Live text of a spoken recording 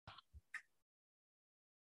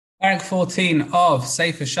Parak 14 of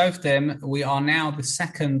Sefer Shoftim. We are now the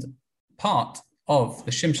second part of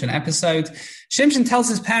the Shimshon episode. Shimshon tells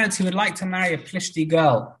his parents he would like to marry a Plishti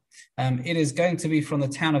girl. It is going to be from the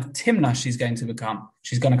town of Timnah she's going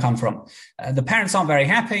to come from. The parents aren't very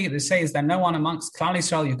happy. They say, is there no one amongst Klal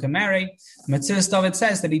Yisrael you can marry? Metzudas David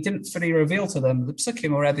says that he didn't fully reveal to them. The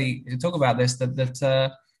Psukim already talk about this,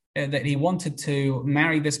 that he wanted to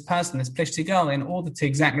marry this person, this Plishti girl, in order to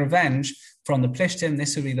exact revenge from the Plishtim.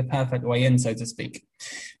 This would be the perfect way in, so to speak.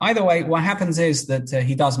 Either way, what happens is that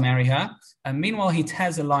he does marry her. Meanwhile, he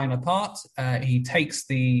tears a lion apart. He takes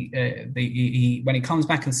when he comes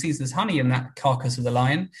back and sees this honey in that carcass of the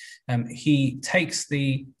lion, he takes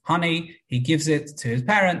the honey, he gives it to his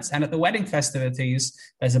parents, and at the wedding festivities,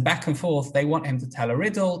 there's a back and forth. They want him to tell a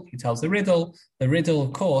riddle. He tells the riddle. The riddle,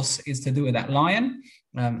 of course, is to do with that lion.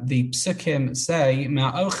 The psukim say,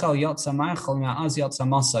 "Ma'ochel yotza ma'achol ma'az yotza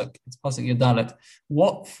masok." It's pasuk Yudalet.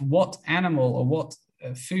 What animal or what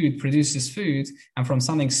food produces food, and from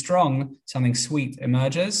something strong, something sweet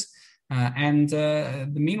emerges.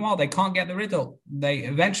 Meanwhile, they can't get the riddle. They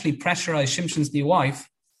eventually pressurize Shimshon's new wife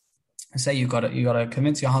and say, you got to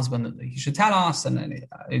convince your husband that he should tell us,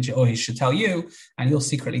 or he should tell you, and he'll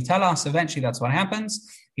secretly tell us. Eventually, that's what happens.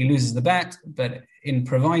 He loses the bet, but in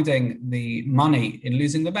providing the money, in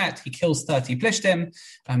losing the bet, he kills 30 Plishtim.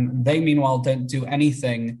 They, meanwhile, don't do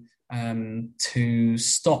anything to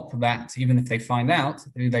stop that, even if they found out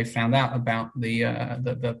about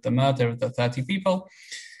the murder of the 30 people.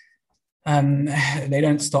 They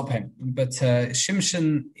don't stop him. But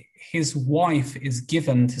Shimshon, his wife is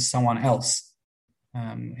given to someone else.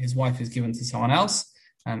 And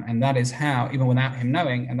that is how, even without him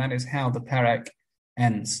knowing, and that is how the Perek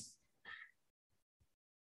ends.